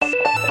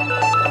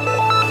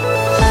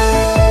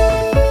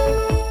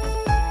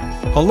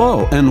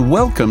Hello and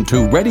welcome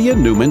to Reddy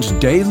and Newman's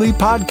Daily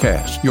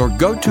Podcast, your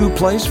go-to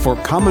place for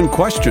common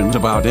questions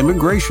about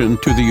immigration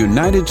to the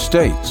United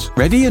States.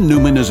 Reddy and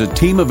Newman is a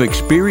team of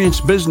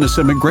experienced business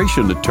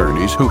immigration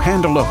attorneys who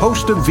handle a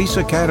host of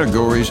visa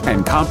categories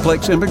and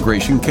complex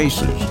immigration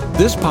cases.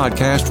 This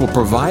podcast will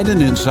provide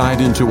an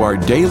insight into our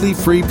daily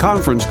free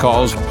conference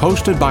calls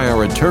hosted by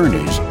our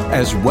attorneys,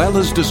 as well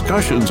as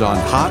discussions on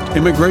hot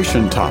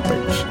immigration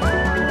topics.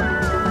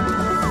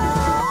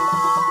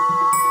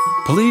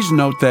 Please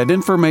note that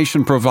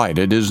information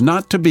provided is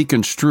not to be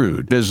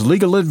construed as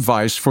legal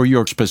advice for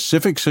your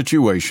specific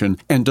situation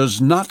and does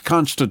not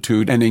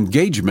constitute an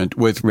engagement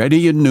with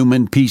Reddy and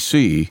Newman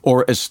PC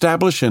or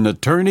establish an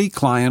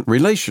attorney-client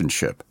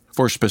relationship.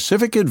 For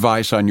specific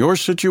advice on your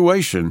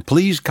situation,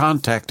 please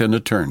contact an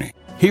attorney.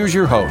 Here's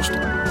your host.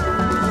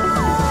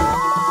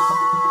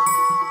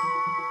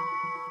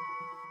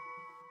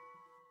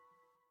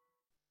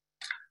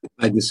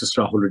 Hi, this is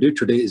Rahul Reddy.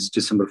 Today is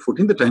December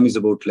 14th. The time is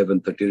about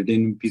 11:30. Reddy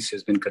and PC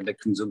has been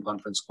conducting Zoom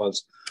conference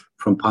calls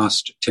from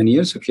past 10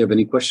 years. If you have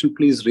any question,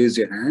 please raise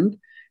your hand.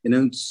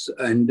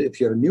 And if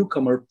you're a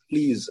newcomer,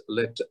 please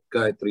let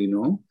Gayatri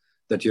know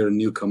that you're a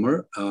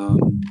newcomer.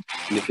 And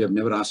if you have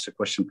never asked a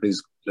question,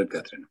 please let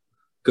Gayatri know.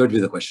 Go ahead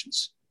with the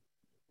questions.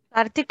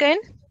 Karthikeyan?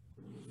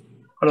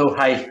 Hello,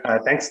 hi.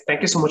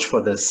 Thank you so much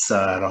for this,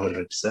 Rahul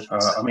Reddy, sir.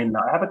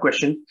 I have a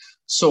question.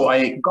 So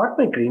I got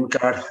my green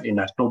card in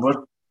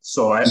October.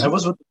 So I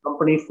was with the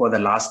company for the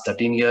last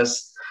 13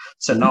 years.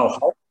 So now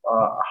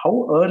how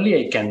early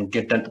I can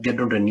get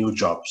into a new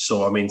job?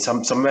 So,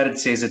 somewhere it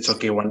says it's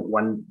okay,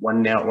 one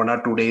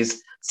or 2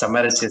 days,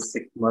 somewhere it says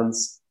 6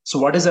 months. So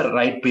what is the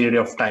right period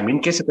of time?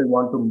 In case if I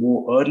want to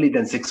move early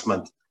than 6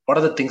 months, what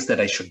are the things that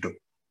I should do?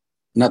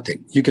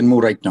 Nothing. You can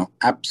move right now.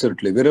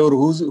 Absolutely.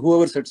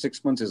 Whoever said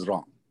 6 months is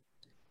wrong.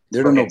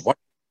 They don't know what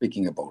you're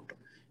speaking about.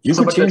 You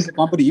can change the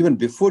company even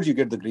before you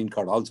get the green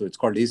card also. It's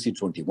called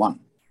AC-21.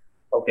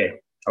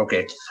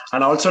 Okay.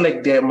 And also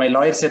my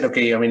lawyer said,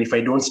 if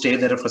I don't stay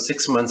there for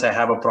 6 months, I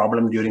have a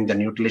problem during the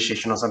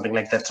neutralization or something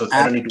like that. So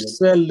I don't need to.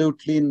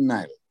 Absolutely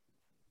nil.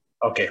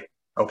 Okay.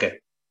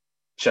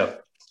 Sure.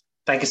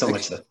 Thank you so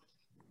much, sir.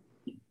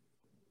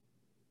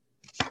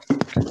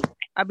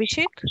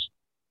 Abhishek?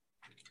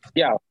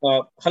 Yeah.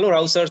 Hello,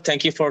 Rahul, sir.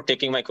 Thank you for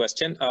taking my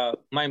question.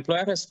 My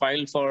employer has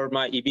filed for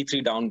my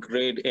EB3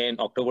 downgrade in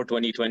October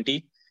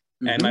 2020,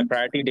 and my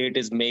priority date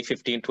is May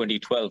 15,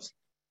 2012.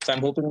 So I'm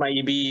hoping my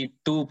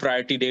EB2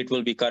 priority date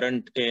will be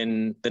current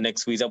in the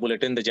next visa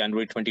bulletin, the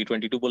January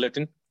 2022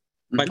 bulletin.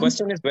 My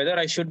question is whether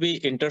I should be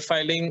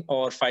interfiling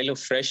or file a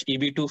fresh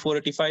EB2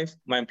 485.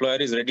 My employer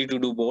is ready to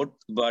do both,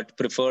 but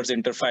prefers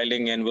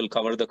interfiling and will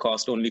cover the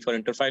cost only for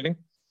interfiling.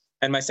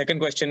 And my second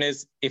question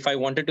is, if I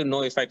wanted to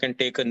know if I can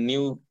take a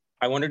new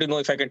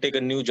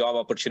job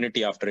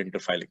opportunity after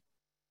interfiling.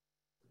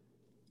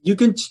 You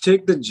can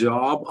take the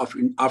job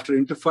after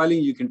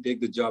interfiling. You can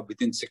take the job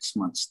within 6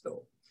 months,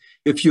 though.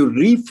 If you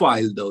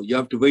refile, though, you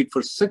have to wait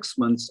for 6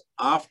 months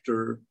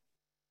after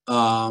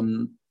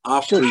you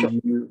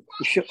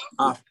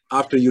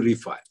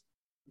refile.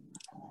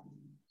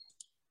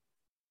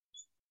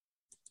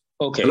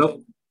 Okay.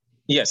 Hello?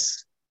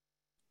 Yes.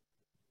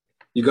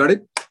 You got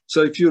it?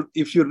 So if you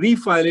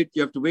refile it,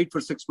 you have to wait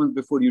for 6 months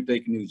before you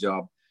take a new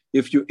job.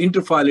 If you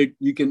interfile it,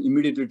 you can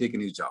immediately take a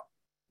new job.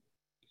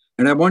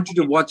 And I want you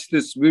to watch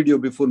this video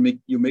before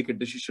you make a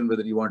decision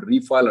whether you want to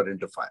refile or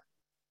interfile.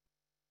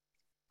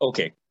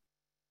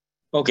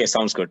 Okay,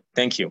 sounds good.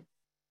 Thank you.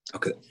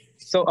 Okay.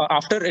 So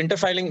after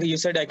interfiling, you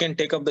said I can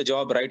take up the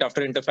job right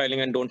after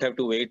interfiling and don't have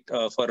to wait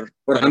for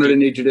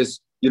 180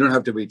 days. You don't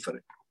have to wait for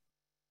it.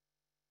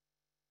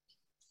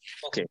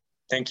 Okay,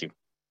 thank you.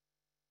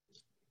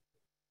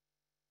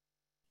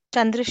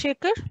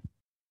 Chandrasekhar?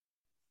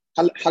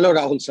 Hello,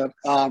 Rahul, sir.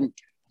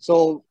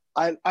 So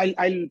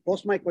I'll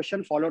post my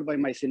question followed by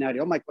my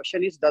scenario. My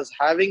question is, does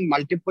having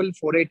multiple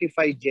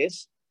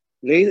 485Js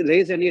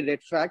raise any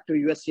red flag to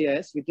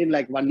USCIS within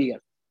 1 year?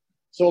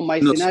 So my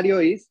scenario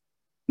is...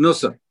 No,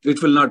 sir.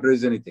 It will not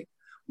raise anything.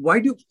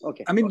 Why do...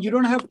 Okay. You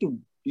don't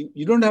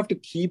have to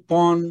keep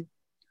on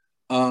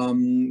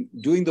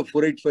doing the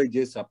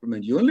 485J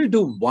supplement. You only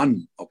do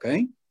one,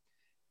 okay?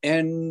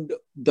 And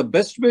the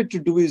best way to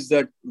do is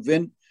that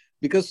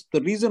because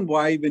the reason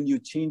why when you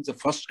change the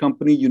first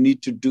company, you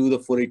need to do the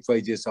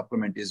 485J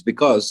supplement is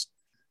because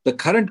the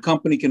current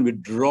company can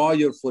withdraw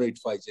your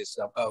 485J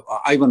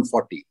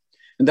I-140,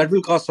 and that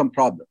will cause some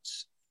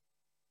problems.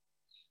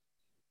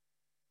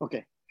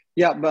 Okay.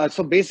 Yeah. But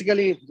so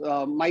basically,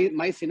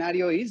 my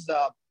scenario is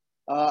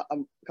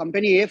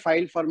company A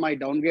filed for my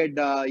downgrade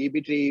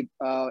EB3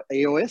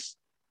 AOS.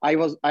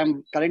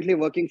 I'm currently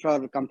working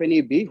for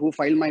company B who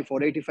filed my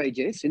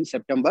 485J since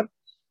September.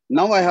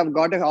 Now I have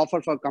got an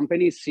offer for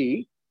company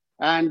C,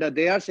 and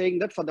they are saying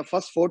that for the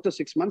first 4 to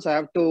 6 months, I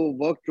have to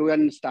work through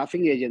a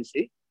staffing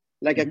agency,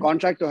 like a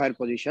contract to hire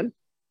position.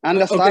 And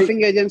the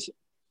staffing agency...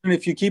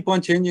 If you keep on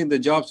changing the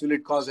jobs, will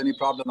it cause any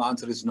problem? The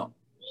answer is no.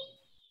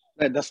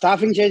 The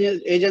staffing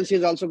agency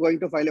is also going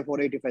to file a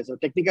 485. So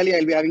technically,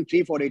 I'll be having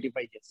 3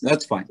 485Js.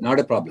 That's fine. Not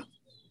a problem.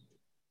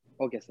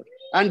 Okay, sir.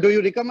 And do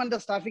you recommend the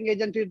staffing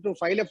agency to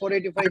file a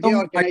 485J,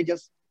 or can I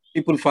just...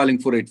 People filing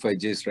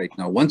 485Js right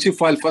now. Once you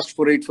file first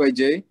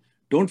 485J,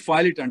 don't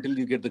file it until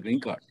you get the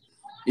green card.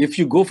 If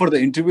you go for the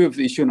interview, if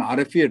you issue an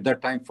RFE, at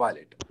that time, file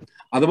it.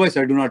 Otherwise,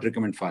 I do not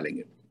recommend filing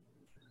it.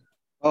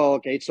 Oh,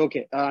 okay. It's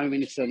okay. I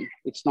mean,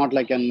 it's not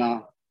like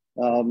an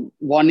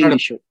warning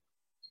issue.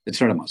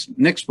 It's not a must.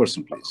 Next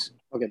person, please.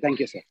 Okay. Thank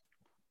you, sir.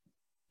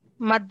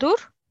 Madhur.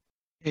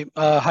 Hey,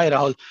 hi,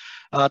 Rahul.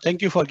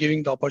 Thank you for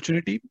giving the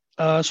opportunity.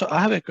 So I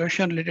have a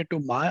question related to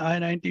my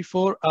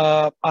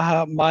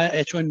I-94. My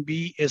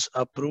H-1B is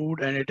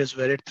approved and it is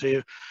valid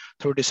through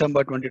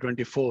December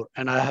 2024.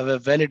 And I have a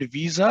valid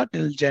visa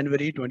till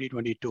January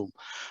 2022.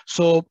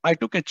 So I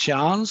took a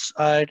chance.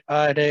 I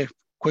had a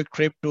quick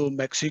trip to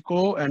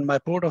Mexico, and my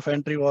port of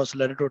entry was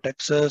Laredo,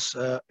 Texas,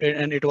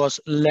 and it was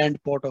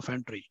land port of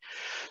entry.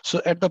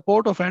 So at the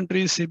port of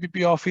entry,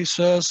 CBP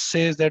officers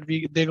says that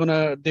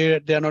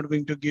they are not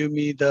going to give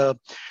me the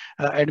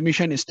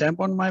admission stamp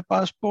on my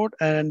passport,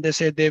 and they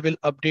say they will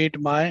update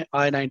my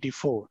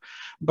I-94.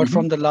 But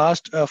from the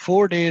last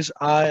 4 days,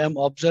 I am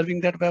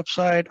observing that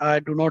website. I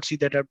do not see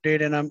that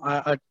update, and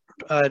I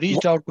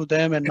reached out to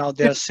them, and now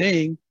they are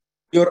saying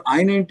your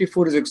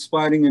I-94 is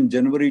expiring in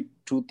January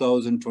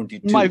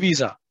 2022. My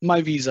visa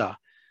is your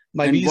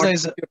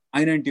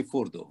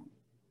I-94 though.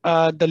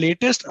 The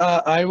latest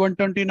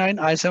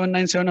I-129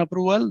 I-797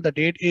 approval. The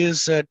date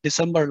is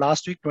December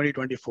last week,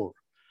 2024.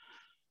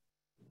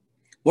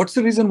 What's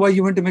the reason why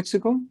you went to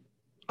Mexico?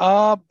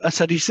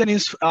 The reason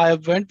is I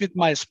went with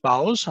my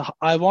spouse.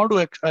 I want to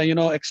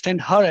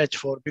extend her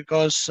H4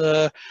 because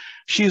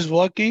she's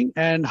working,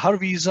 and her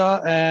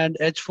visa and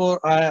H4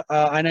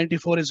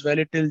 I-94 is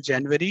valid till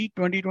January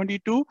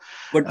 2022.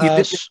 But you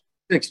did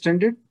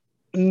extend it?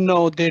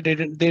 No, they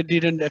didn't. They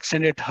didn't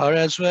extend it her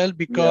as well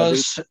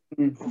because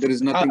there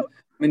is nothing. I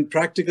mean,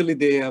 practically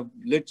they have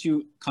let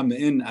you come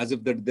in as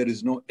if that there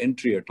is no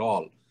entry at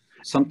all.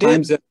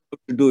 Sometimes that's what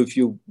to do if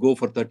you go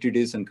for 30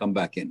 days and come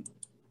back in.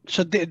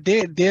 So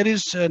there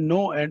is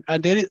no, and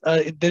there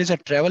is a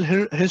travel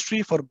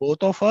history for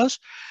both of us,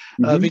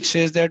 which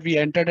says that we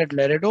entered at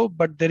Laredo,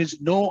 but there is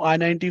no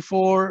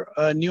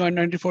I-94, new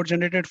I-94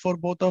 generated for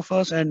both of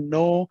us, and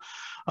no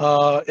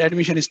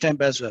admission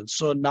stamp as well.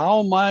 So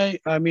now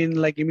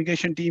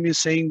immigration team is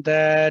saying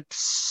that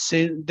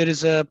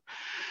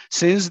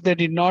since they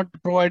did not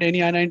provide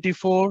any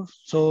I-94,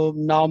 so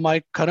now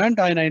my current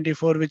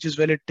I-94, which is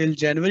valid till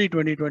January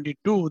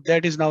 2022,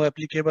 that is now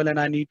applicable, and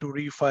I need to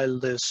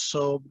refile this.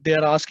 So they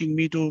are asking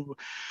me to,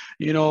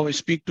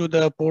 speak to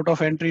the port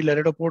of entry,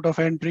 Laredo port of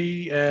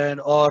entry,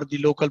 or the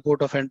local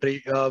port of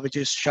entry, which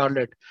is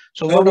Charlotte.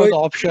 So what are the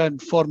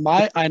options for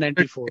my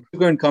I-94?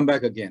 Go and come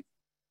back again.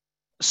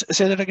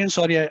 Say that again.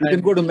 Sorry. You can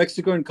go to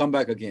Mexico and come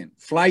back again.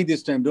 Fly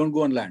this time. Don't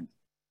go on land.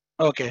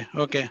 Okay.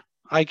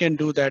 I can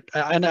do that.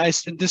 And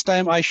this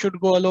time I should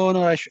go alone,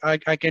 or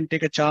I can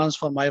take a chance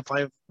for my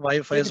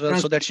wife as well,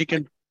 so that she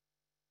can.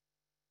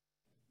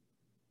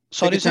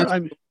 Sorry,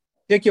 sir.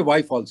 Take your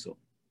wife also.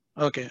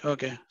 Okay.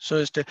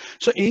 So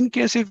in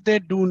case if they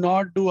do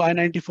not do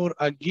I-94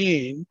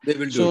 again, they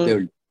will do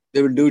it.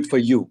 They will do it for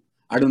you.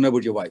 I don't know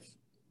about your wife.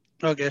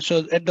 Okay,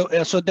 so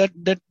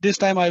that this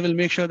time I will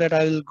make sure that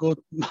I will go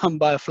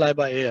fly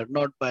by air,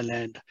 not by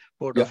land,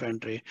 port of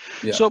entry.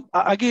 Yeah. So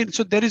again,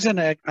 so there is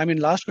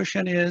last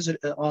question is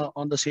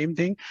on the same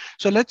thing.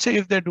 So let's say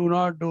if they do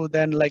not do,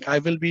 then I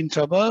will be in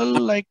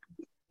trouble.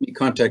 You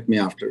contact me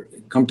after.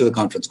 Come to the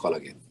conference call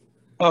again.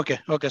 Okay,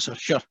 sir.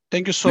 Sure.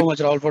 Thank you so much,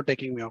 Rahul, for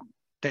taking me out.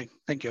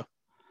 Thank you.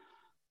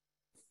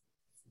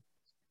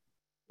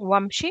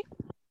 Vamshi.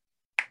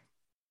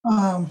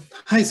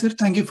 Hi, sir.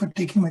 Thank you for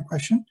taking my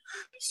question.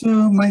 So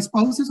my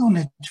spouse is on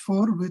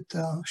H4 with,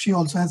 she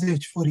also has a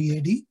H4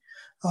 EAD.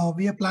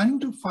 We are planning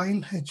to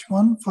file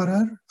H1 for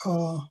her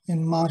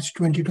in March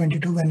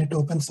 2022 when it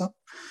opens up.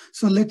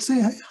 So let's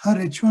say her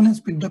H1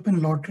 is picked up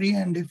in lottery,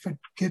 and if it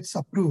gets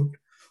approved,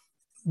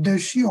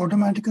 does she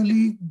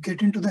automatically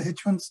get into the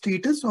H1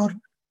 status, or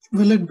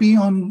will it be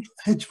on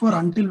H4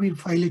 until we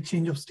file a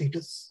change of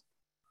status?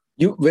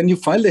 When you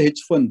file the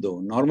H1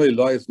 though, normally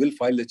lawyers will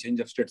file the change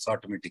of status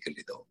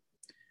automatically though.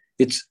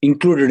 It's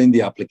included in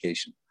the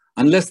application.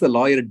 Unless the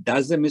lawyer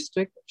does a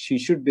mistake, she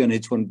should be on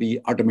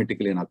H1B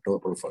automatically on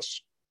October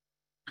 1st.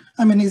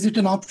 Is it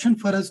an option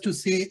for us to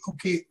say,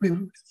 okay,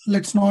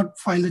 let's not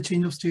file the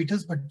change of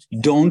status, but...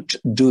 Don't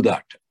do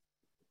that.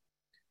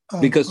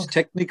 Because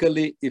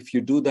technically, if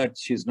you do that,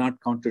 she's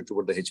not counted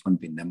toward the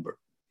H1B number.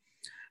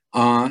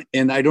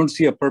 And I don't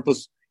see a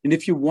purpose. And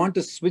if you want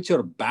to switch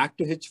her back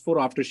to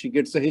H4 after she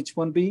gets the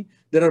H1B,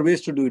 there are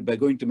ways to do it by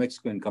going to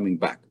Mexico and coming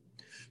back.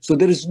 So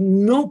there is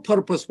no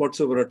purpose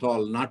whatsoever at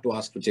all not to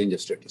ask for change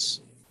of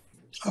status.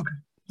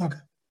 Okay.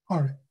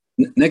 All right.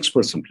 Next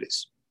person,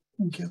 please.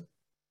 Thank you.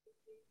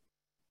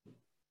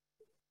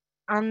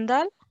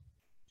 Andal.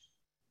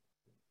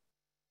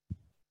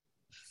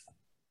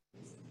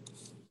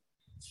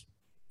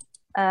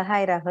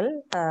 Hi,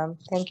 Rahul.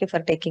 Thank you for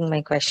taking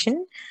my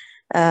question.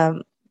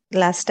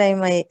 Last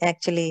time I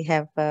actually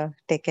have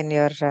taken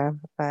your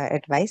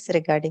advice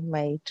regarding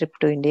my trip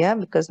to India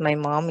because my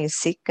mom is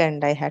sick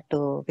and I had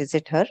to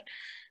visit her.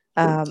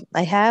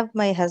 I have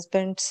my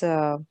husband's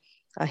EB3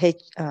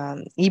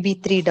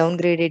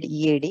 downgraded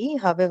EAD.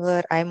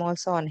 However, I'm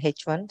also on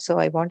H1, so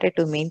I wanted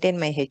to maintain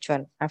my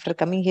H1. After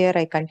coming here,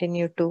 I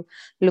continued to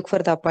look for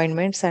the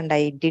appointments and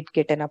I did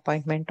get an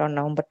appointment on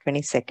November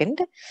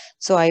 22nd.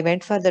 So I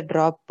went for the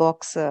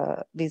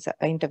Dropbox visa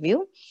interview.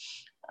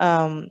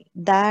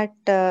 That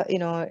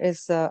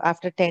is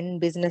after 10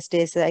 business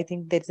days. I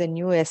think there's a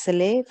new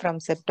SLA from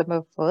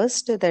September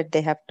 1st that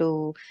they have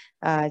to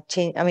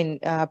change,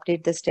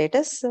 update the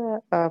status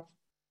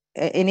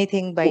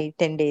anything by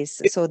 10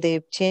 days. So they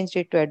changed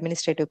it to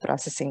administrative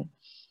processing.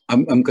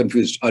 I'm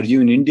confused. Are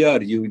you in India or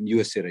are you in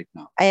USA right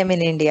now? I am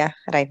in India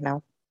right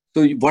now.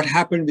 So what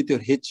happened with your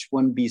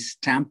H1B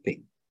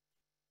stamping?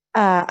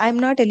 I'm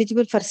not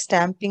eligible for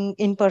stamping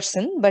in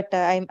person, but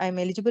I'm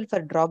eligible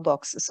for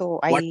Dropbox. So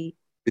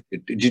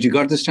Did you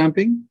got the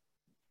stamping?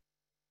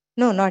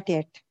 No, not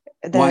yet.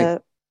 Why?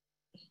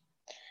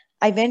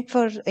 I went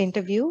for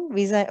interview,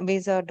 visa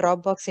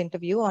Dropbox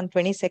interview on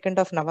 22nd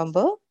of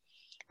November,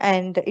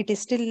 and it is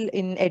still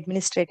in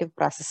administrative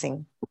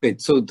processing. Okay,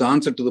 so the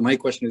answer to my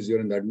question is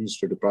you're in the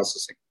administrative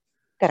processing.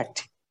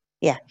 Correct.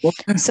 Yeah.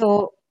 Okay.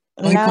 So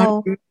why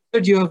now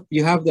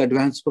you have the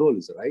advanced parole,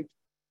 is it right?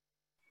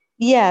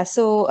 Yeah,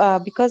 so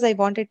because I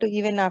wanted to,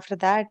 even after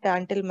that,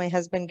 until my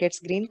husband gets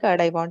green card,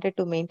 I wanted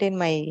to maintain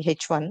my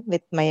H1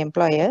 with my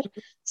employer.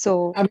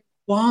 So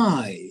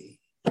why?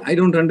 I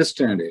don't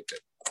understand it.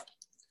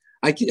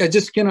 I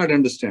just cannot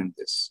understand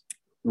this.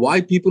 Why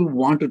people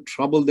want to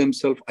trouble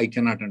themselves, I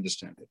cannot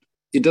understand it.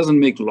 It doesn't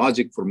make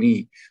logic for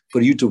me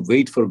for you to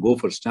go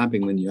for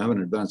stamping when you have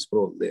an advanced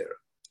parole there.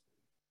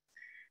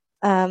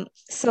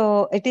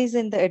 So it is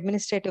in the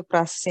administrative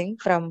processing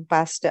from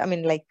past,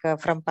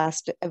 from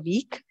past a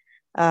week.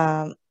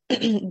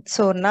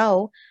 So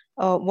now,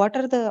 what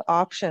are the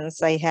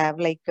options I have?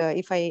 Like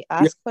if I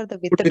ask for the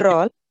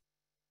withdrawal.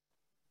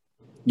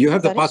 You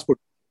have the passport?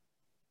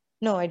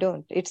 No, I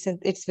don't. It's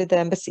with the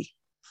embassy.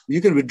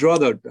 You can withdraw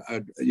the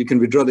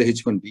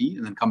H1B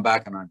and then come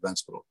back on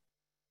advance parole.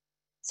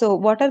 So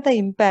what are the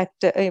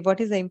impact? What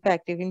is the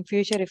impact if in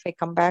future if I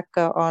come back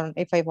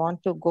if I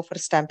want to go for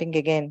stamping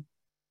again?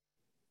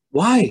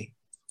 Why?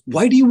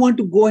 Why do you want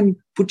to go and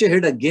put your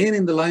head again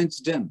in the lion's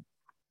den?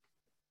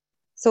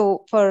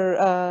 So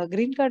for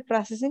green card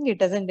processing, it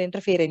doesn't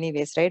interfere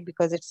anyways, right?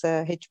 Because it's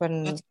a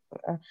H1.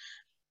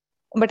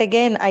 But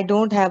again, I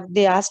don't have,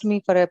 they asked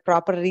me for a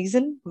proper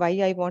reason why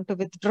I want to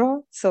withdraw.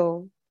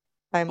 So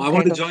I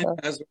want to join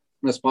as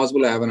soon as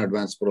possible. I have an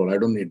advance parole. I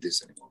don't need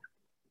this anymore.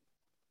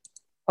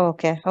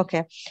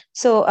 Okay.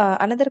 So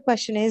another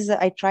question is,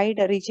 I tried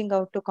reaching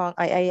out to,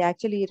 I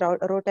actually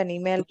wrote an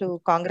email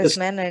to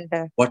congressman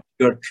and... What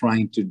you're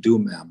trying to do,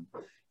 ma'am.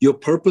 Your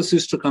purpose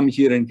is to come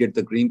here and get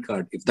the green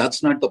card. If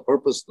that's not the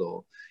purpose,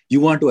 though, you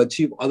want to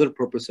achieve other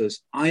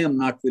purposes, I am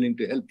not willing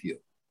to help you.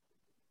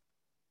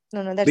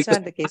 No, that's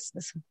not the case.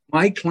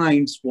 My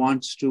clients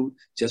wants to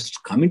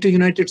just come into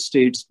United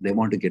States. They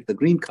want to get the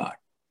green card.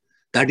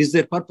 That is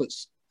their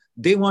purpose.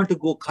 They want to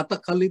go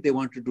Kathakali. They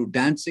want to do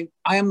dancing.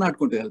 I am not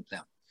going to help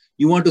them.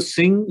 You want to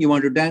sing, you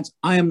want to dance.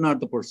 I am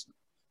not the person.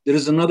 There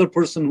is another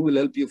person who will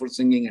help you for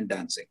singing and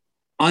dancing.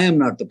 I am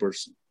not the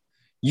person.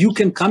 You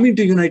can come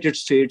into United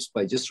States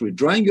by just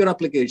withdrawing your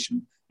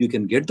application. You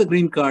can get the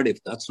green card.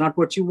 If that's not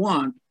what you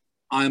want,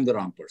 I am the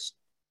wrong person.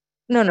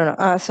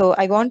 No. So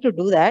I want to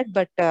do that,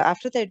 but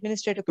after the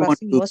administrative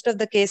processing, most of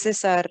the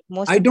cases are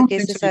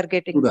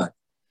getting.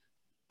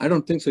 I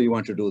don't think so. You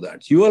want to do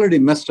that. You already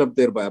messed up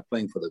there by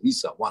applying for the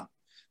visa. One.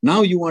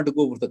 Now you want to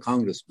go with the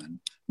congressman.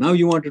 Now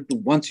you want to,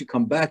 once you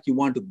come back, you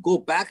want to go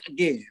back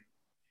again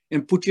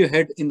and put your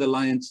head in the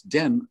lion's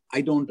den.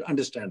 I don't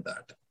understand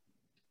that.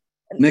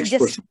 Next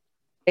person.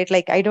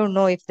 Like, I don't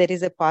know if there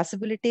is a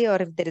possibility or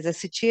if there is a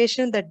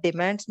situation that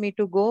demands me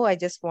to go. I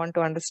just want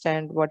to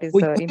understand what is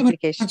the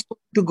implication.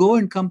 To go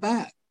and come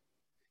back.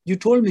 You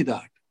told me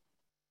that.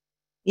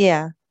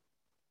 Yeah.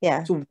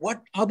 So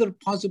what other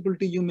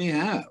possibility you may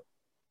have?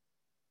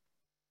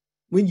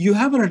 When you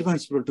have an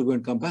advance parole to go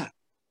and come back.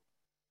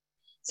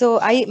 So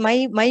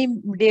my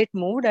date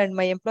moved and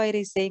my employer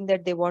is saying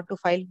that they want to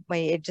file my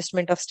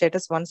adjustment of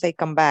status once I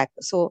come back.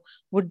 So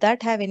would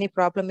that have any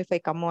problem if I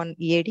come on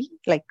EAD,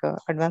 like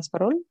advance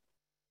parole?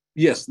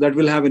 Yes, that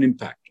will have an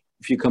impact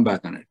if you come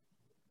back on it.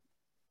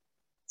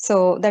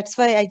 So that's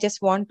why I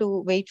just want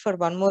to wait for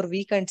one more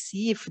week and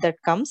see if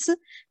that comes.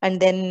 And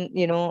then,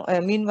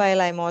 meanwhile,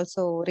 I'm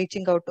also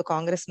reaching out to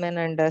congressman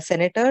and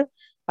senator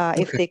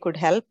if they could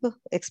help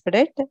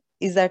expedite.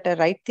 Is that a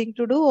right thing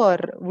to do, or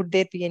would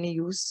there be any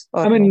use?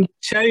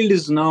 Child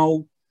is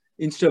now,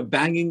 instead of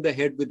banging the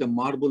head with a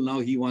marble,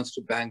 now he wants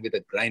to bang with a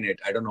granite.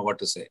 I don't know what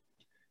to say.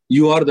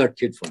 You are that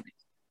kid for me.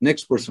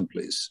 Next person,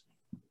 please.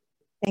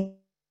 Thank you.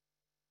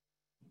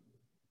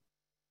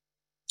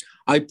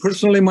 I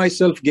personally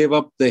myself gave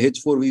up the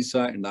H4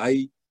 visa, and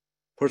I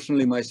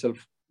personally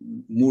myself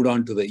moved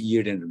on to the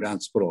EAD and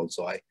advanced parole.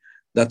 So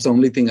that's the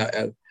only thing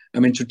I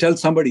mean, to tell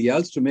somebody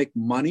else to make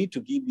money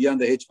to keep beyond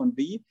the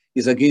H-1B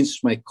is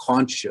against my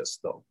conscience,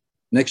 though.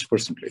 Next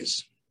person,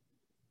 please.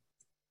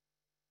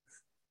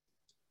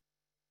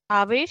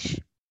 Avesh.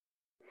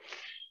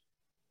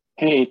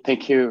 Hey,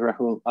 thank you,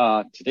 Rahul.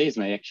 Today is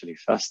my actually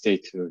first day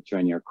to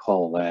join your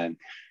call, and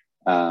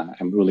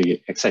I'm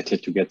really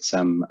excited to get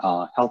some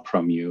help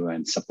from you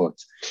and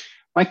support.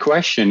 My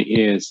question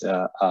is,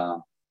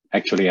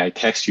 actually, I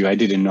text you. I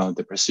didn't know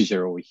the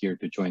procedure over here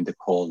to join the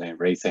call and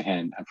raise a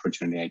hand.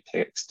 Unfortunately, I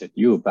texted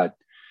you, but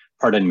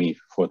pardon me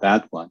for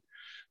that one.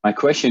 My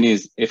question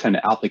is, if an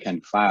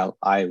applicant file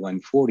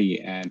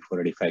I-140 and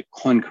 485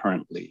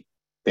 concurrently,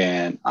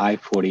 then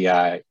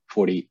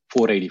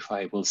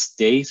I-485 will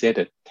stay at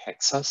a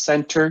Texas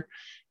center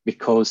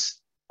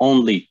because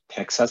only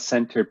Texas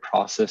center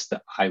process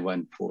the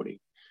I-140.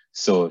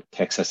 So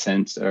Texas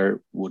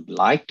center would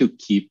like to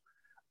keep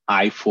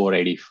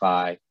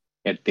I-485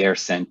 at their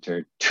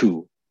center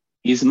too.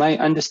 Is my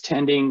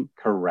understanding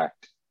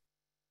correct?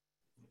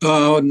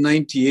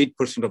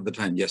 98% of the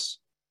time, yes.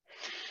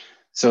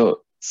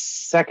 So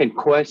second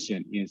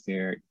question is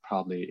there,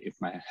 probably if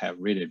I have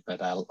read it,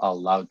 but I'll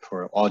allow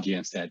for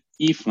audience that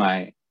if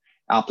my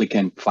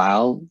applicant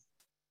file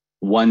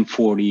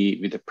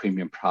 140 with the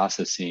premium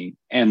processing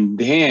and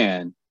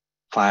then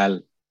file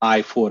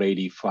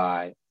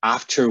I-485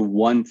 after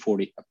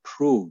 140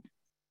 approved.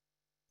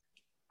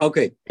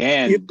 Okay.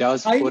 And if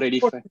does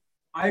 485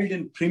 filed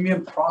in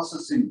premium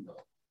processing though?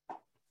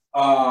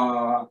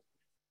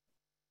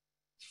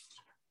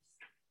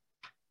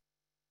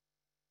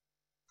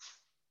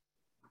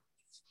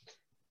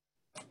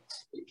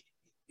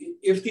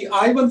 If the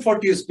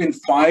I-140 has been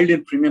filed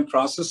in premium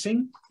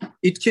processing,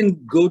 it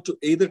can go to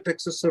either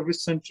Texas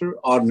Service Center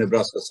or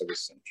Nebraska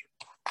Service Center.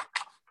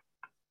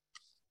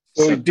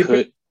 So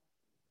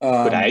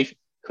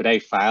could I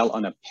file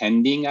on a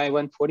pending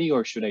I-140,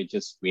 or should I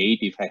just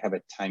wait if I have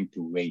a time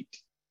to wait?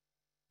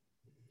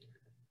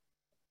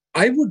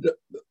 I would,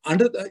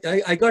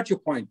 I got your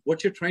point.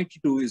 What you're trying to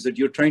do is that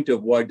you're trying to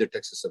avoid the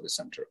Texas Service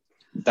Center.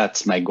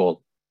 That's my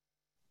goal.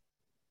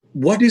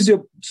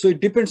 So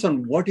it depends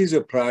on what is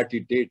your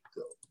priority date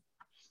though.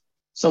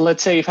 So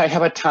let's say if I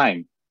have a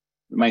time,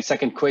 my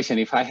second question,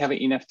 if I have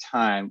enough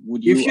time,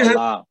 would you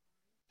allow?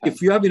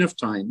 If you have enough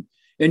time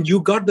and you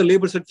got the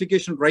labor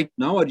certification right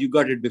now or you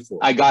got it before?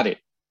 I got it.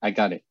 You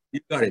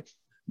got it.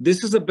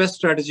 This is the best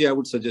strategy I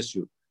would suggest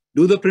you.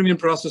 Do the premium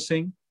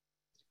processing,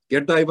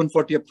 get the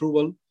I-140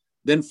 approval,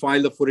 then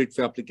file the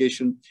 485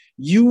 application.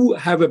 You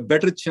have a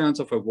better chance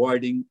of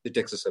avoiding the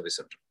Texas Service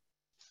Center.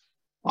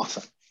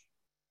 Awesome.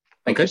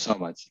 Thank you so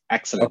much.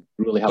 Excellent.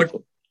 Really helpful.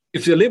 But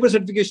if your labor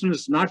certification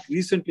is not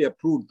recently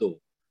approved though.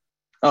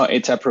 Oh,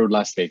 it's approved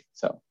last week.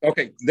 So.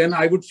 Okay. Then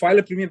I would file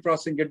a premium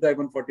processing, get the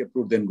I-140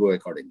 approved, then go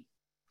accordingly.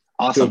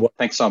 Awesome.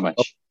 Thanks so much.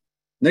 Okay.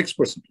 Next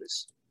person,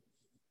 please.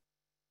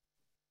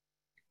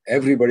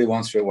 Everybody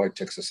wants to avoid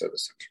Texas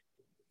Service Center.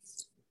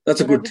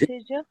 That's a good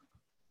thing.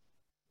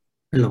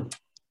 Hello.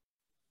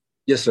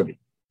 Yes, Ravi.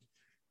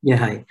 Yeah,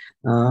 hi.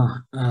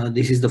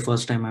 This is the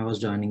first time I was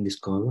joining this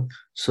call.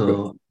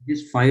 So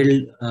this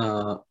file,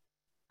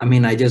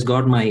 I just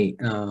got my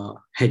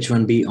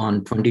H-1B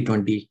on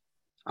 2020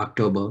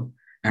 October,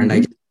 and I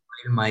just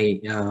filed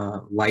my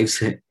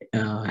wife's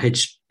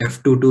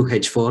F2 to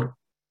H4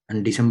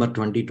 in December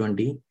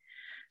 2020.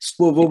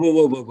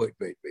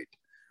 Wait.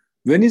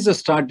 When is the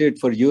start date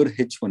for your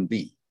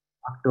H-1B?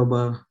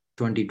 October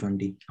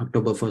 2020,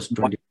 October 1st,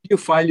 2020. Why did you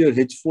file your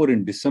H-4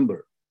 in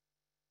December?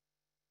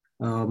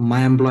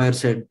 My employer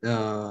said,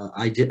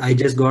 I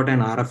just got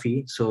an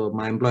RFE. So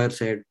my employer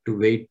said to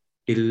wait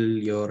till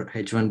your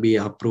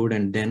H-1B approved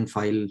and then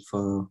file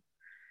for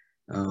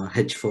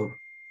H-4.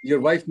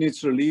 Your wife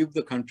needs to leave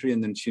the country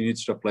and then she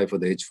needs to apply for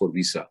the H-4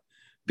 visa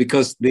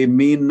because they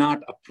may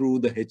not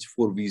approve the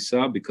H-4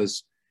 visa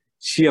because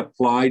she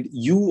applied,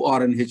 you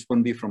are an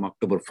H-1B from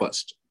October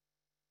 1st.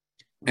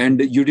 And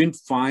you didn't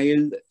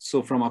file,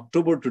 so from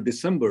October to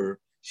December,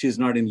 she's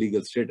not in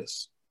legal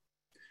status.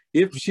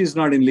 If she's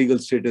not in legal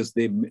status,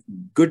 there's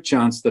good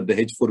chance that the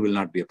H-4 will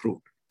not be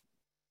approved.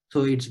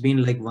 So it's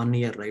been like 1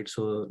 year, right?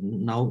 So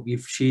now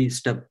if she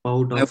step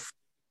out of...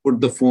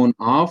 Put the phone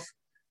off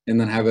and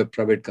then have a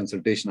private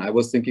consultation. I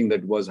was thinking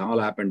that was all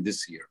happened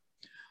this year.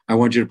 I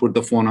want you to put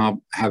the phone off,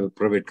 have a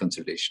private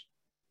consultation.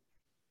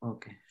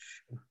 Okay,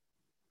 sure.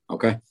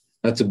 Okay,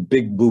 that's a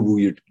big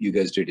boo-boo you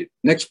guys did it.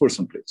 Next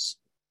person, please.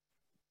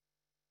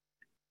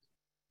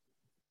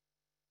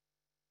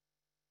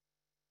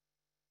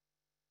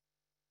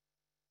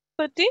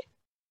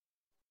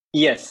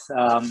 Yes.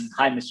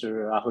 Hi,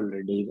 Mr. Rahul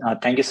Reddy.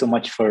 Thank you so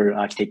much for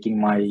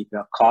taking my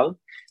call.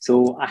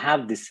 So I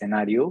have this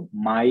scenario.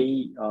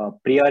 My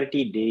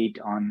priority date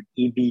on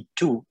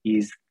EB2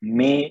 is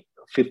May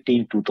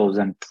 15,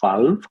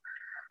 2012.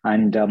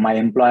 And my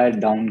employer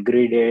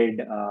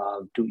downgraded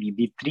to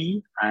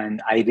EB3,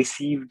 and I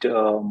received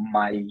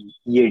my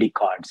EAD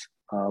cards,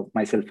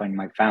 myself and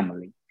my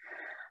family.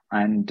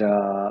 And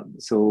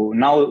so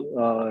now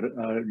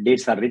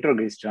dates are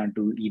retrograded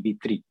to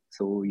EB3.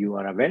 So you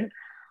are aware.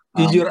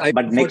 Is your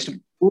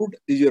I-140 approved?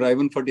 Is your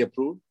I-140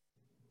 approved?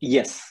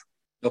 Yes.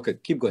 Okay,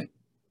 keep going.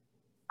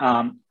 We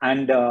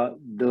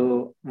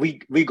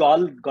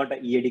all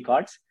got EAD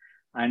cards,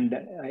 and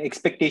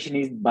expectation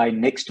is by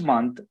next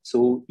month.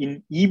 So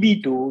in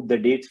EB2, the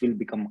dates will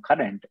become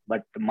current,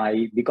 but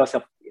because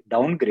of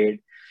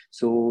downgrade.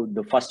 So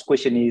the first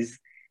question is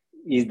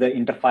the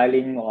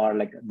interfiling or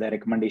like the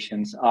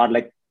recommendations are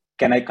like,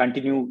 can I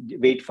continue,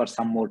 wait for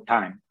some more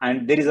time?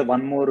 And there is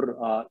one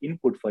more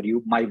input for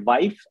you. My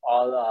wife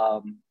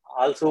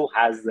also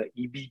has the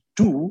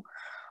EB2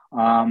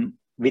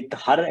 with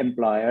her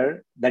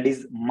employer, that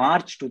is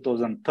March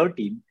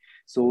 2013.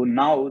 So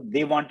now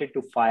they wanted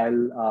to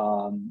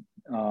file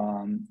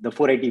the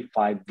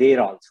 485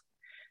 there also.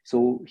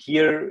 So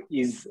here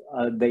is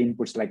the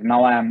inputs. Like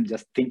now I am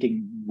just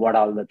thinking what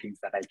are the things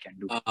that I can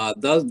do.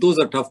 Those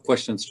are tough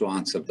questions to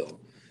answer though.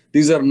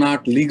 These are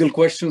not legal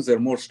questions, they're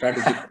more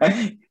strategic.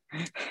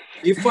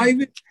 If I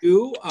were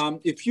you,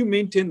 if you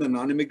maintain the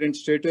non-immigrant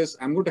status,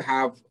 I'm going to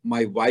have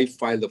my wife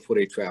file the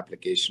 485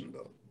 application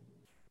though.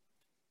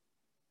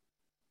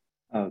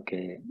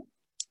 Okay.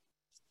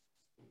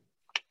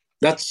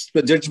 That's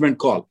the judgment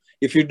call.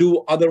 If you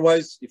do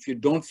otherwise, if you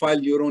don't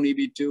file your own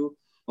EB2,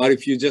 or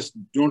if you just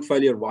don't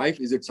file your wife,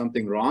 is it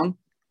something wrong?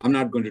 I'm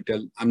not going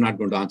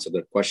to answer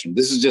that question.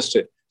 This is just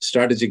a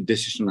strategic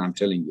decision I'm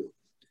telling you.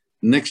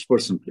 Next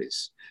person,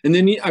 please. And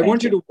then I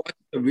want you to watch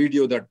the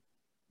video that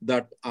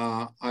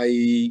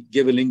I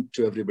gave a link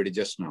to everybody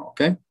just now,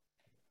 okay?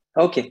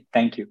 Okay,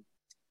 thank you.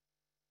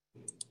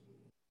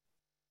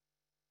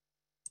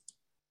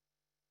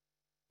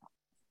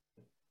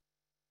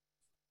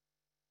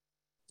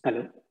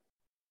 Hello?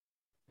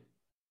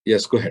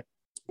 Yes, go ahead.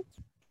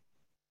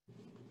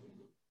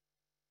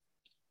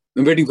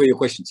 I'm waiting for your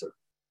question, sir.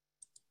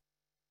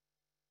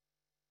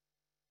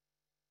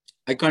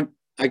 I can't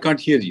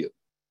hear you.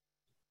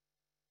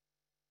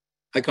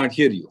 I can't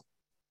hear you.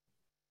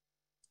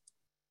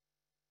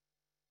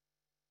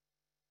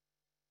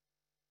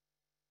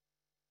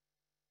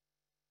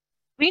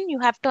 Vin, you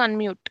have to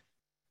unmute.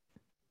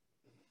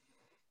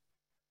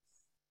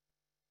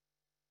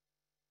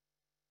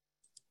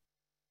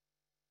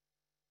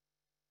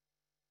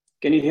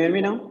 Can you hear me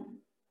now?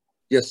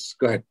 Yes,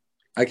 go ahead.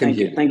 I can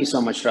hear you. Thank you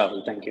so much,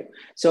 Rahul. Thank you.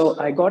 So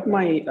I got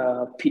my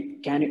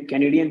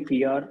Canadian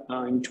PR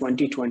in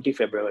 2020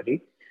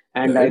 February,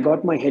 and I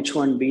got my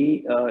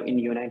H1B in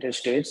United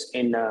States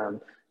in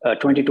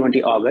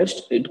 2020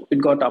 August.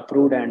 It got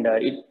approved and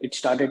it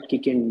started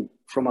kicking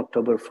from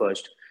October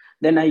 1st.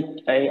 Then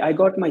I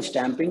got my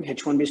stamping,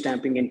 H1B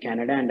stamping in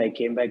Canada, and I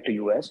came back to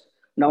US.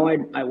 Now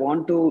I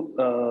want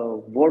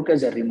to work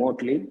as a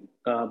remotely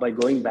by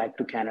going back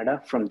to Canada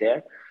from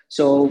there.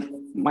 So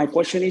my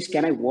question is,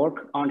 can I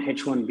work on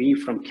H1B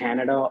from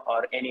Canada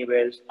or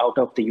anywhere out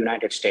of the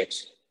United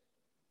States?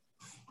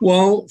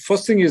 Well,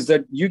 first thing is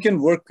that you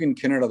can work in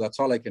Canada. That's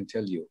all I can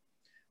tell you.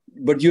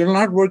 But you're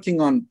not working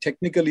on,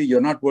 technically,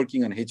 you're not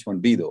working on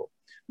H1B though,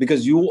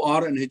 because you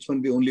are on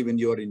H1B only when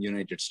you are in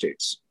United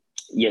States.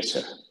 Yes,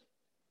 sir.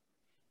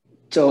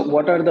 So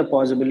what are the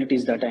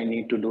possibilities that I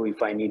need to do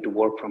if I need to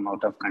work from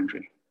out of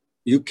country?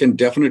 You can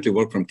definitely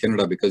work from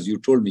Canada because you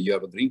told me you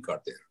have a green card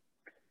there.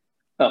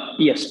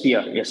 Yes,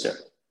 PR. Yes, sir.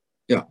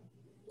 Yeah,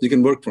 you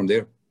can work from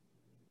there.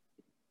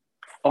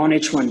 On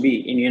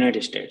H1B in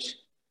United States?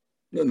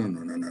 No.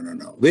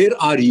 Where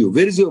are you?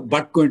 Where is your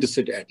butt going to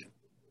sit at?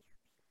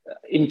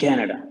 In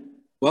Canada.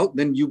 Well,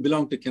 then you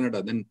belong to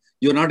Canada. Then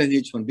you're not an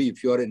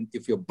H1B.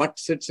 If your butt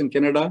sits in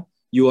Canada,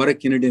 you are a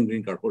Canadian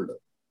green card holder.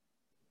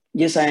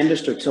 Yes, I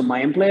understood. So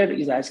my employer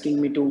is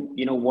asking me to,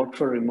 work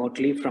for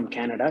remotely from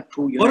Canada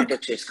through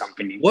United States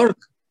company. Work.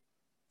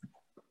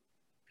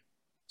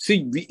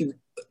 See,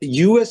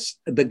 US,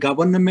 the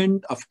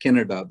government of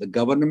Canada, the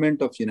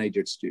government of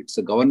United States,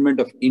 the government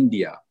of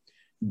India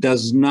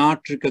does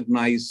not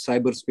recognize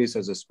cyberspace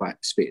as a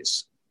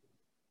space.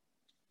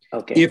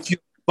 Okay. If your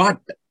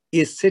butt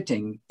is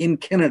sitting in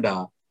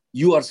Canada,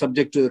 you are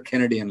subject to the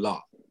Canadian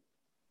law.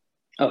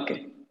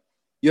 Okay.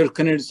 You're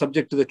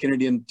subject to the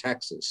Canadian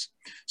taxes.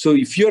 So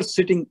if you're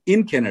sitting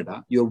in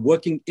Canada, you're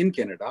working in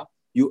Canada,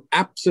 you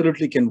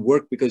absolutely can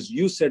work because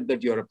you said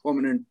that you're a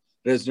permanent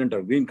resident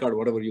or green card,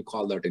 whatever you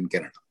call that in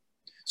Canada.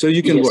 So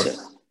you can work. Sir.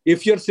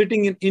 If you're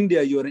sitting in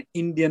India, you're an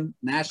Indian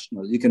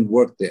national, you can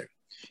work there.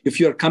 If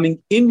you're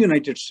coming in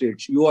United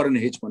States, you are an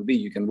H1B,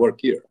 you can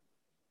work here.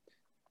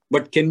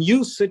 But can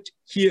you sit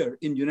here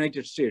in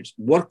United States,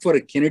 work for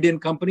a Canadian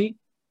company?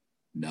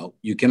 No,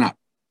 you cannot.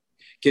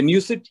 Can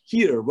you sit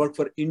here, work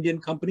for Indian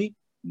company?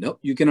 No,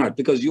 you cannot,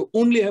 because you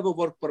only have a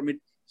work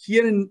permit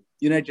here in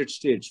United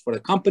States for a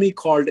company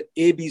called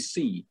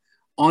ABC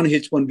on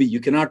H1B. You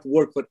cannot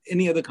work for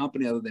any other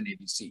company other than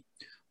ABC.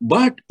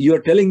 But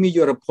you're telling me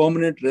you're a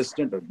permanent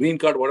resident or green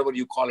card, whatever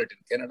you call it in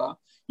Canada,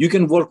 you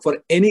can work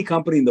for any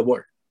company in the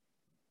world.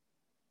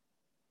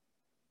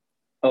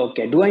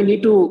 Okay. Do I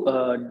need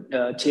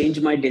to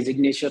change my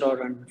designation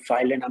or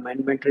file an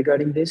amendment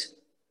regarding this?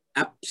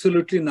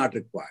 Absolutely not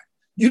required.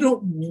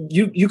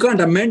 You can't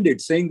amend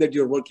it saying that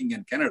you're working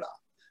in Canada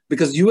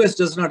because US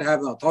does not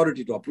have the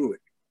authority to approve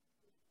it.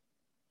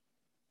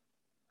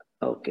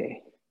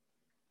 Okay.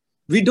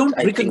 We don't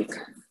recognize.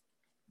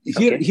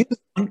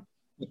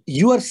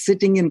 You are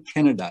sitting in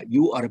Canada.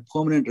 You are a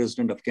permanent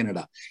resident of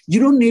Canada. You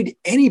don't need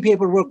any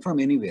paperwork from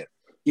anywhere.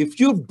 If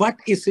your butt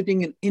is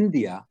sitting in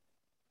India,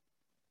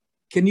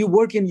 can you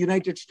work in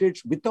United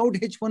States without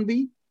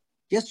H-1B?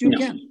 Yes, you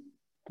can.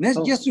 Yes,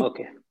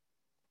 Okay.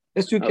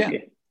 Yes, you can.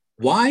 Okay.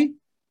 Why?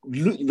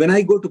 When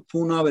I go to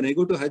Pune, when I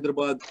go to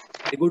Hyderabad,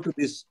 I go to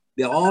this,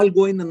 they all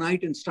go in the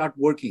night and start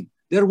working.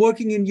 They're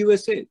working in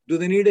USA. Do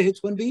they need a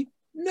H-1B?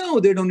 No,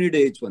 they don't need a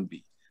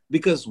H-1B.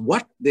 Because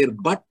what? Their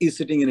butt is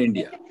sitting in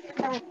India.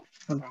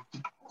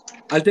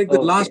 I'll take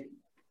the last.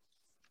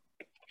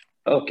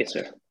 Okay,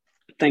 sir.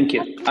 Thank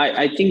you.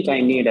 I think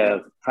I need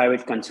a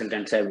private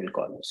consultant. I will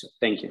call you, sir.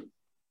 Thank you.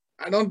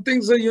 I don't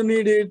think so. You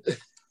need it.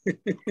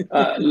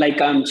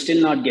 Like I'm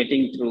still not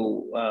getting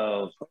through.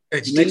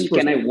 Still,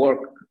 can I work?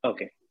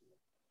 Okay.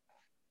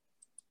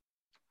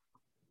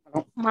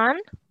 Man?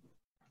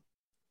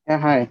 Yeah,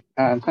 hi.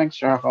 Thanks,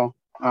 Rahul.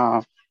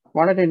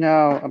 Wanted to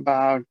know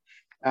about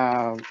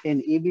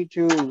in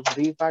EB2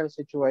 refile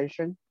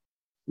situation,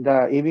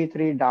 the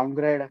EB3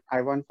 downgrade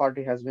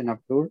I-140 has been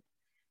approved.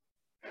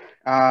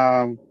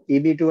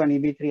 EB2 and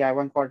EB3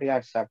 I-140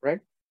 are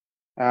separate.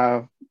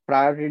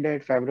 Priority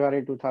date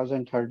February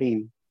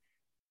 2013.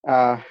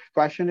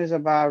 Question is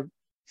about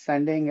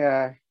sending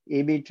a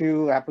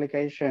EB2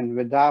 application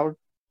without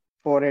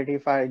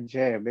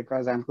 485J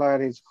because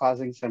employer is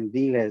causing some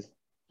delays.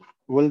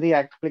 Will the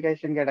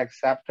application get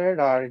accepted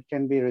or it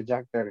can be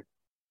rejected?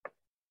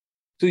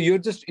 So you're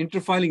just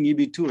interfiling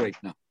EB2 right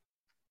now?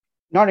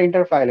 Not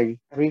interfiling,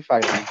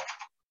 refiling.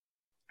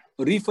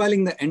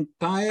 Refiling the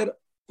entire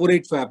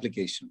 485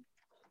 application?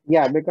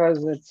 Yeah,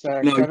 because it's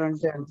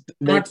current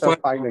dates of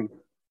filing.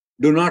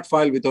 Do not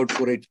file without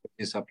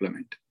 485J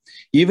supplement.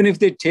 Even if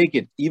they take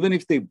it, even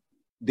if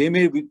they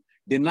may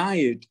deny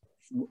it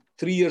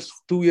 3 years,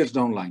 2 years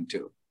down the line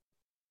too.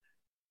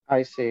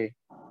 I see.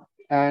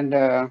 And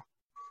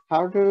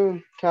how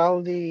to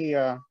tell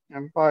the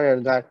employer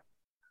that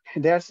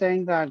they're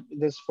saying that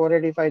this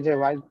 485J,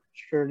 why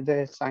should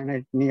they sign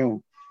it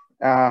new?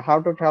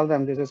 How to tell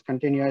them this is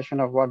continuation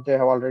of what they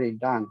have already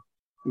done?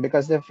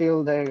 Because they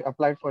feel they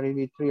applied for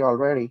EB3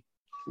 already.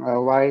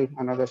 Why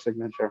another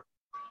signature?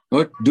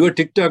 Do a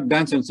TikTok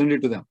dance and send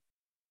it to them.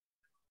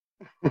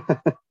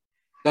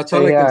 That's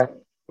all I can say.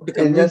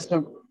 It's just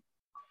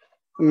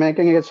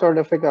making it so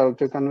difficult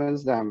to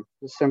convince them.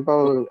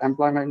 Simple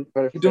employment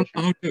verification. You don't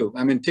know how to.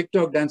 I mean,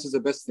 TikTok dance is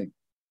the best thing.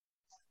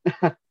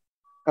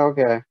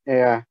 Okay,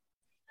 yeah.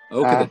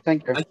 Okay,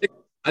 thank you.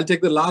 I'll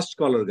take the last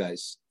caller,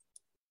 guys.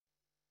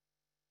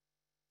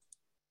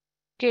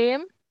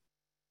 KM?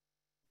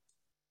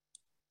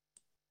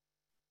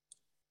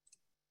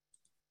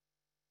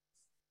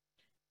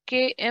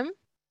 KM?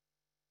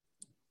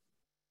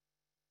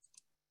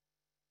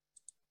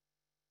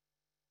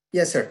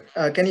 Yes, sir.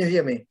 Can you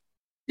hear me?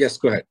 Yes,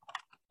 go ahead.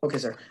 Okay,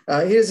 sir.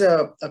 Here's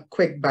a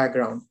quick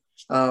background.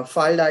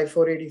 Filed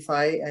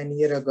I-485 a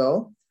year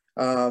ago.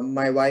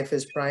 My wife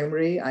is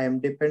primary. I am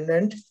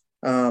dependent.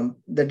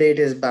 The date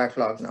is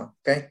backlog now.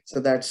 Okay, so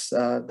that's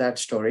that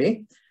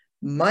story.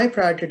 My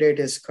priority date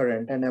is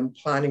current, and I'm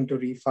planning to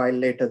refile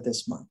later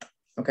this month.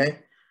 Okay,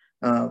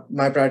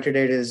 my priority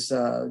date is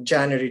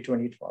January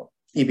 2012,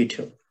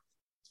 EB2.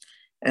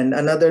 And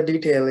another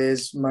detail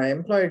is my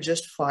employer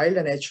just filed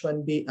an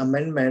H-1B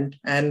amendment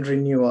and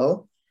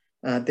renewal.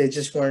 They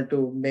just wanted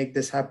to make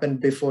this happen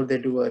before they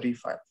do a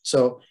refile.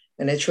 So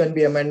an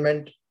H-1B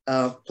amendment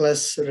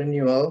plus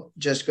renewal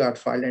just got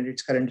filed and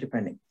it's currently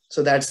pending.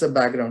 So that's the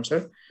background,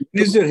 sir.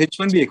 When is your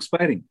H-1B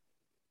expiring?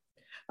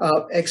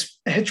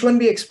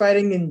 H-1B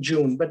expiring in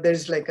June, but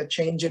there's like a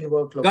change in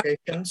work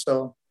location.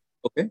 So,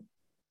 okay.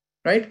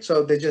 Right.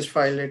 So they just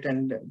filed it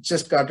and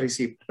just got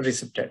received.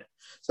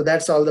 So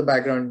that's all the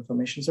background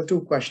information. So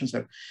 2 questions,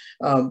 sir.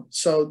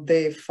 So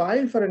they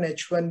filed for an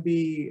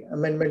H-1B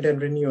amendment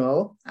and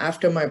renewal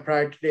after my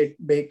priority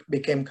date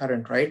became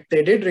current, right?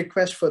 They did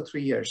request for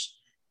 3 years.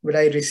 Would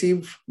I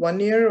receive 1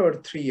 year or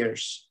 3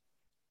 years?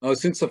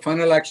 Since the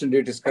final action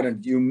date is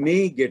current, you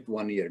may get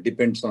 1 year,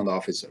 depends on the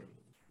officer.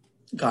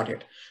 Got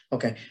it.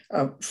 Okay.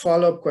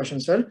 Follow-up question,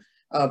 sir.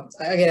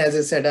 Again, as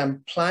I said,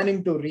 I'm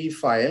planning to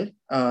refile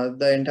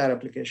the entire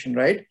application,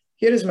 right?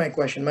 Here is my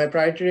question. My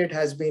priority date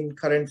has been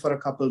current for a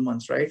couple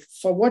months, right?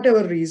 For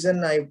whatever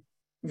reason,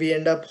 we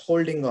end up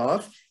holding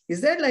off.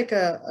 Is there like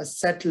a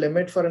set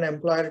limit for an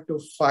employer to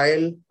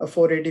file a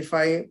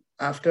 485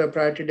 after a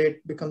priority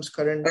date becomes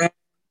current?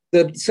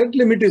 The set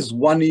limit is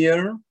 1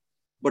 year,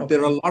 but there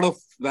are a lot of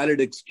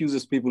valid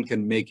excuses people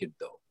can make it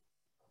though.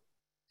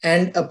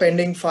 And a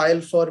pending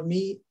file for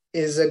me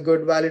is a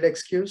good valid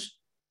excuse?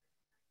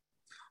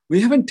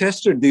 We haven't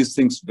tested these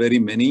things very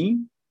many.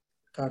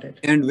 Got it.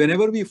 And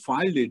whenever we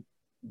filed it,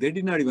 they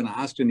did not even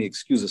ask any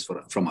excuses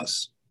from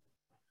us.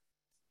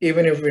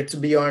 Even if it's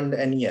beyond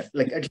an year,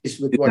 like at least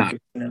with what you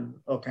know.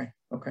 Okay.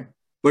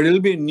 But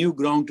it'll be a new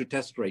ground to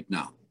test right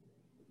now.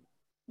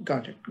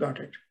 Got it.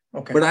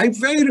 Okay. But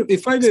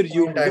if I were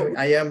you,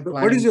 I am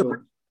planning. What is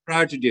your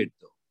priority date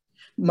though?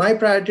 My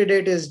priority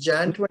date is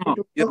Jan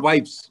 2012. Your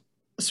wife's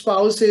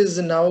spouse is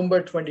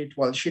November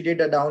 2012. She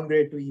did a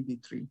downgrade to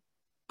EB3.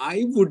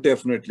 I would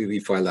definitely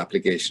refile the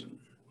application.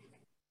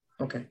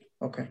 Okay.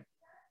 Okay.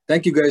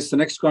 Thank you, guys. The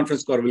next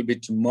conference call will be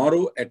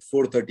tomorrow at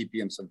 4:30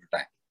 p.m. Central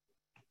Time.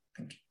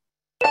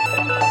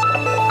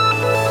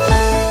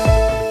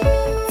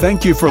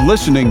 Thank you for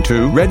listening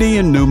to Reddy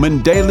and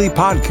Newman Daily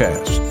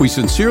Podcast. We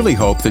sincerely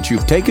hope that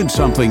you've taken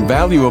something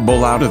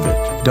valuable out of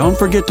it. Don't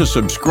forget to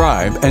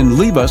subscribe and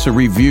leave us a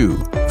review.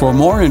 For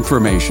more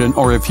information,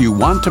 or if you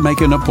want to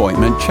make an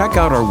appointment, check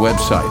out our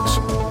websites,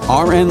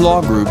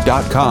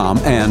 rnlawgroup.com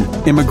and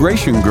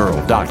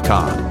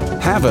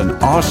immigrationgirl.com. Have an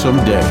awesome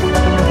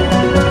day.